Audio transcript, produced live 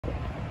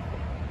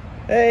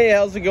Hey,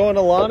 how's it going,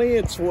 Alani?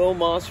 It's Will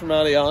Moss from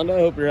Honda. I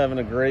hope you're having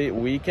a great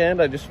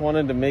weekend. I just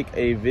wanted to make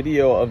a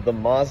video of the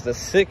Mazda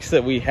 6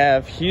 that we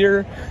have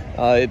here.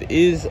 It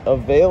is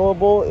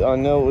available. I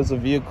know it was a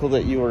vehicle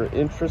that you were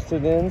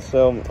interested in,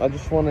 so I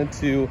just wanted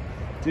to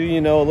do,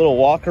 a little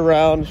walk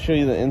around, show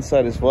you the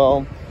inside as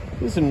well.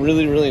 It's in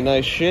really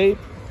nice shape,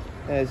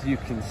 as you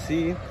can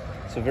see.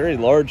 It's a very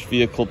large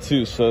vehicle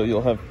too, so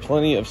you'll have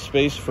plenty of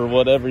space for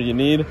whatever you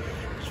need.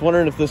 Just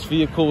wondering if this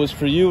vehicle was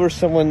for you or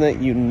someone that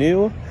you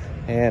knew.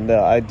 And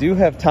I do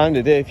have time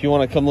today if you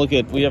want to come look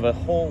at, we have a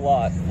whole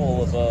lot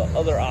full of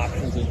other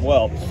options as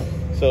well.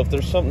 So if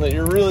there's something that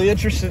you're really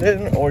interested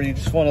in, or you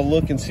just want to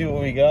look and see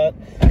what we got,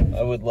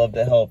 I would love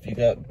to help. You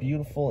got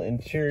beautiful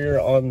interior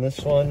on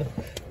this one.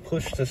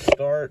 Push to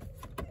start.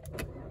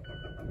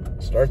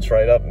 Starts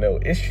right up, no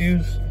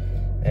issues.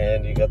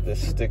 And you got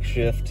this stick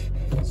shift,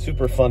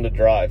 super fun to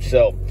drive.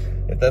 So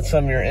if that's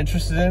something you're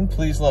interested in,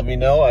 please let me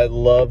know. I'd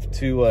love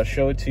to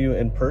show it to you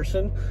in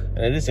person,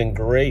 and it is in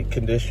great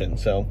condition.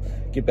 So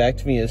get back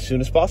to me as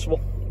soon as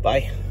possible.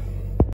 Bye.